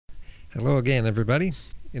Hello again, everybody.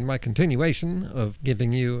 In my continuation of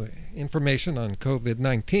giving you information on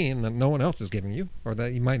COVID-19 that no one else is giving you, or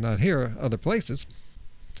that you might not hear other places,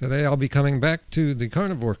 today I'll be coming back to the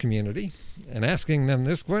carnivore community and asking them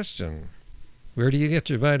this question: where do you get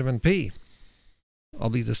your vitamin P? I'll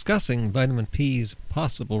be discussing vitamin P's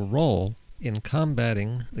possible role in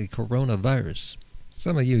combating the coronavirus.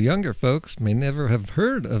 Some of you younger folks may never have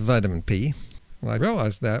heard of vitamin P. Well, I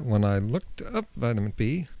realized that when I looked up vitamin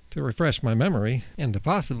P to refresh my memory and to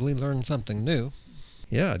possibly learn something new.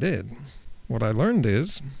 Yeah, I did. What I learned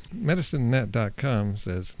is, medicinenet.com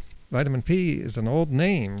says, vitamin P is an old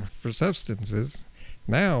name for substances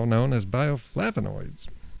now known as bioflavonoids.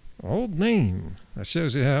 Old name. That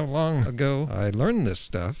shows you how long ago I learned this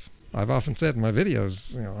stuff. I've often said in my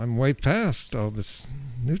videos, I'm way past all this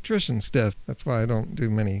nutrition stuff. That's why I don't do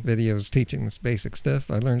many videos teaching this basic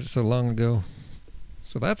stuff. I learned it so long ago.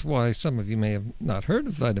 So that's why some of you may have not heard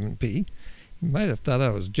of vitamin P. You might have thought I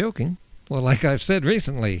was joking. Well, like I've said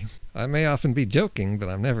recently, I may often be joking, but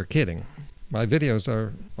I'm never kidding. My videos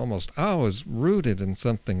are almost always rooted in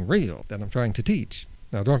something real that I'm trying to teach.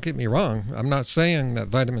 Now, don't get me wrong. I'm not saying that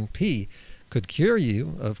vitamin P could cure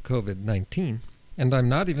you of COVID-19, and I'm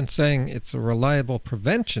not even saying it's a reliable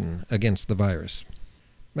prevention against the virus.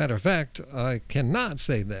 Matter of fact, I cannot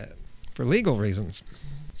say that for legal reasons.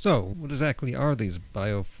 So, what exactly are these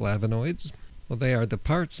bioflavonoids? Well, they are the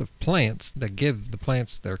parts of plants that give the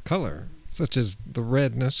plants their color, such as the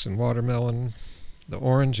redness in watermelon, the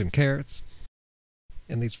orange in carrots.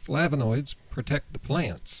 And these flavonoids protect the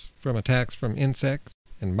plants from attacks from insects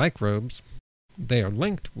and microbes. They are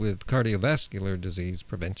linked with cardiovascular disease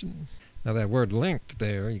prevention. Now, that word linked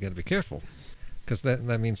there, you got to be careful, because that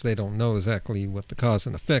means they don't know exactly what the cause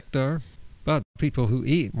and effect are. But people who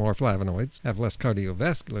eat more flavonoids have less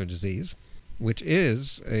cardiovascular disease, which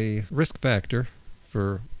is a risk factor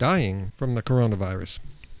for dying from the coronavirus.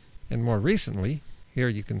 And more recently, here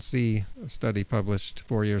you can see a study published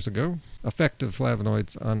 4 years ago, effective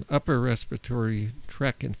flavonoids on upper respiratory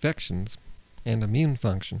tract infections and immune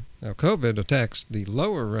function. Now, COVID attacks the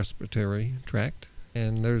lower respiratory tract,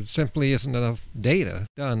 and there simply isn't enough data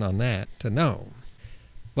done on that to know.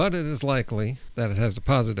 But it is likely that it has a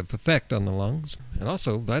positive effect on the lungs. And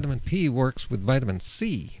also, vitamin P works with vitamin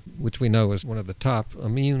C, which we know is one of the top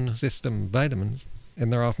immune system vitamins,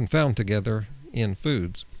 and they're often found together in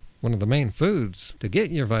foods. One of the main foods to get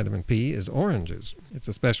your vitamin P is oranges. It's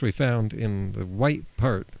especially found in the white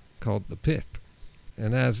part called the pith.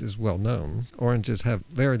 And as is well known, oranges have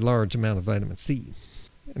a very large amount of vitamin C.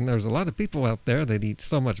 And there's a lot of people out there that eat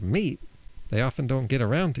so much meat, they often don't get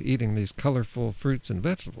around to eating these colorful fruits and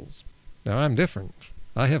vegetables. Now, I'm different.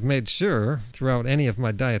 I have made sure throughout any of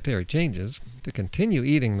my dietary changes to continue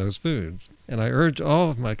eating those foods, and I urge all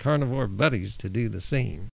of my carnivore buddies to do the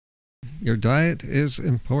same. Your diet is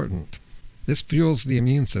important. This fuels the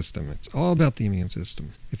immune system. It's all about the immune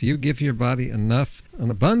system. If you give your body an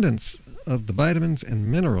abundance of the vitamins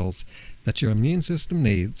and minerals that your immune system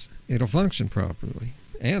needs, it'll function properly.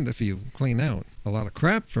 And if you clean out a lot of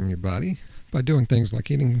crap from your body by doing things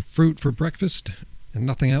like eating fruit for breakfast and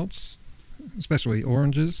nothing else, especially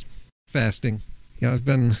oranges, fasting. Yeah, I've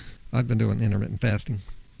been doing intermittent fasting,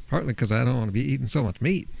 partly because I don't want to be eating so much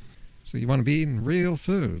meat. So you want to be eating real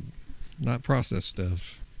food, not processed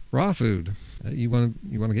stuff. Raw food. You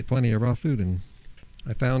want to get plenty of raw food. And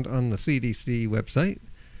I found on the CDC website,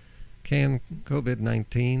 can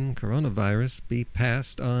COVID-19 coronavirus be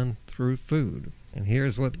passed on through food? And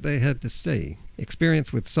here's what they had to say.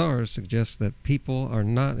 Experience with SARS suggests that people are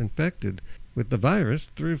not infected with the virus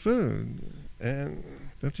through food. And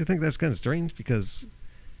don't you think that's kind of strange? Because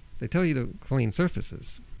they tell you to clean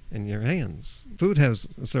surfaces in your hands. Food has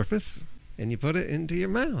a surface, and you put it into your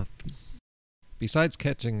mouth. Besides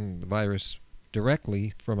catching the virus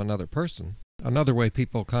directly from another person, another way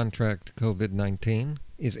people contract COVID-19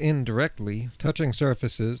 is indirectly touching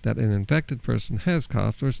surfaces that an infected person has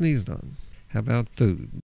coughed or sneezed on. How about food?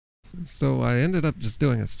 So I ended up just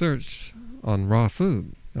doing a search on raw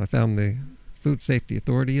food. I found the Food Safety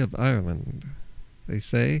Authority of Ireland. They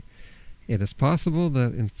say it is possible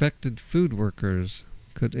that infected food workers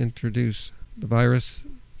could introduce the virus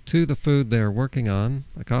to the food they are working on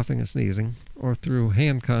by coughing or sneezing, or through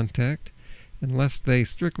hand contact, unless they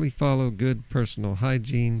strictly follow good personal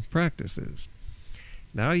hygiene practices.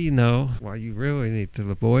 Now you know why you really need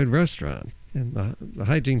to avoid restaurants. And the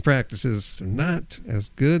hygiene practices are not as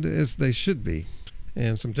good as they should be.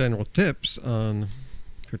 And some general tips on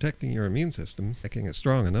protecting your immune system, making it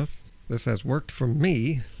strong enough. This has worked for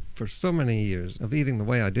me for so many years of eating the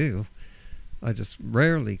way I do. I just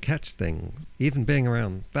rarely catch things, even being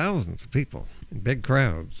around thousands of people in big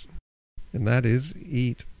crowds. and that is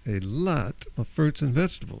eat a lot of fruits and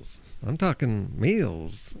vegetables. I'm talking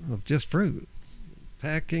meals of just fruit,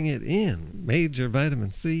 packing it in. Major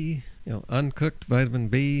vitamin C, uncooked vitamin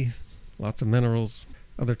B, lots of minerals.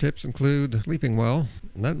 Other tips include sleeping well,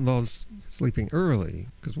 and that involves sleeping early,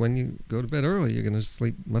 because when you go to bed early, you're going to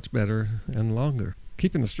sleep much better and longer.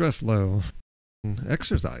 Keeping the stress low, and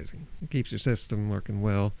exercising. It keeps your system working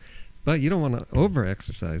well, but you don't want to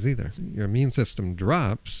over-exercise either. Your immune system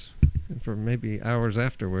drops, and for maybe hours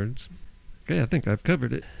afterwards. Okay, I think I've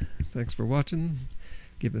covered it. Thanks for watching.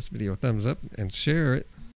 Give this video a thumbs up and share it.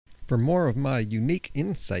 For more of my unique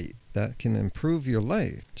insight that can improve your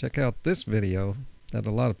life, check out this video that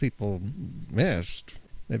a lot of people missed,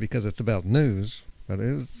 maybe because it's about news, but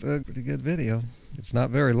it was a pretty good video. It's not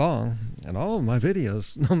very long, and all of my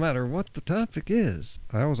videos, no matter what the topic is,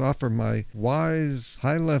 I always offer my wise,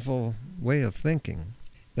 high-level way of thinking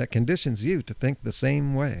that conditions you to think the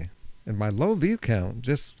same way. And my low view count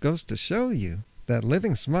just goes to show you that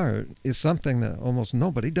living smart is something that almost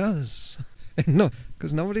nobody does. No,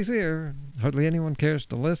 because nobody's here. Hardly anyone cares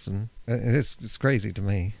to listen. It's crazy to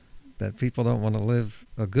me that people don't want to live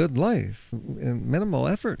a good life. Minimal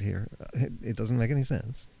effort here. It doesn't make any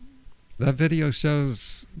sense. That video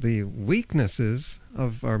shows the weaknesses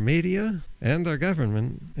of our media and our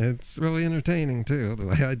government. It's really entertaining, too, the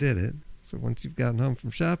way I did it. So once you've gotten home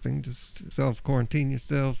from shopping, just self-quarantine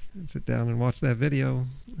yourself and sit down and watch that video.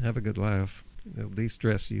 Have a good laugh. It'll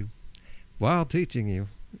de-stress you while teaching you,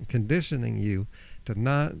 conditioning you to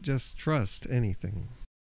not just trust anything.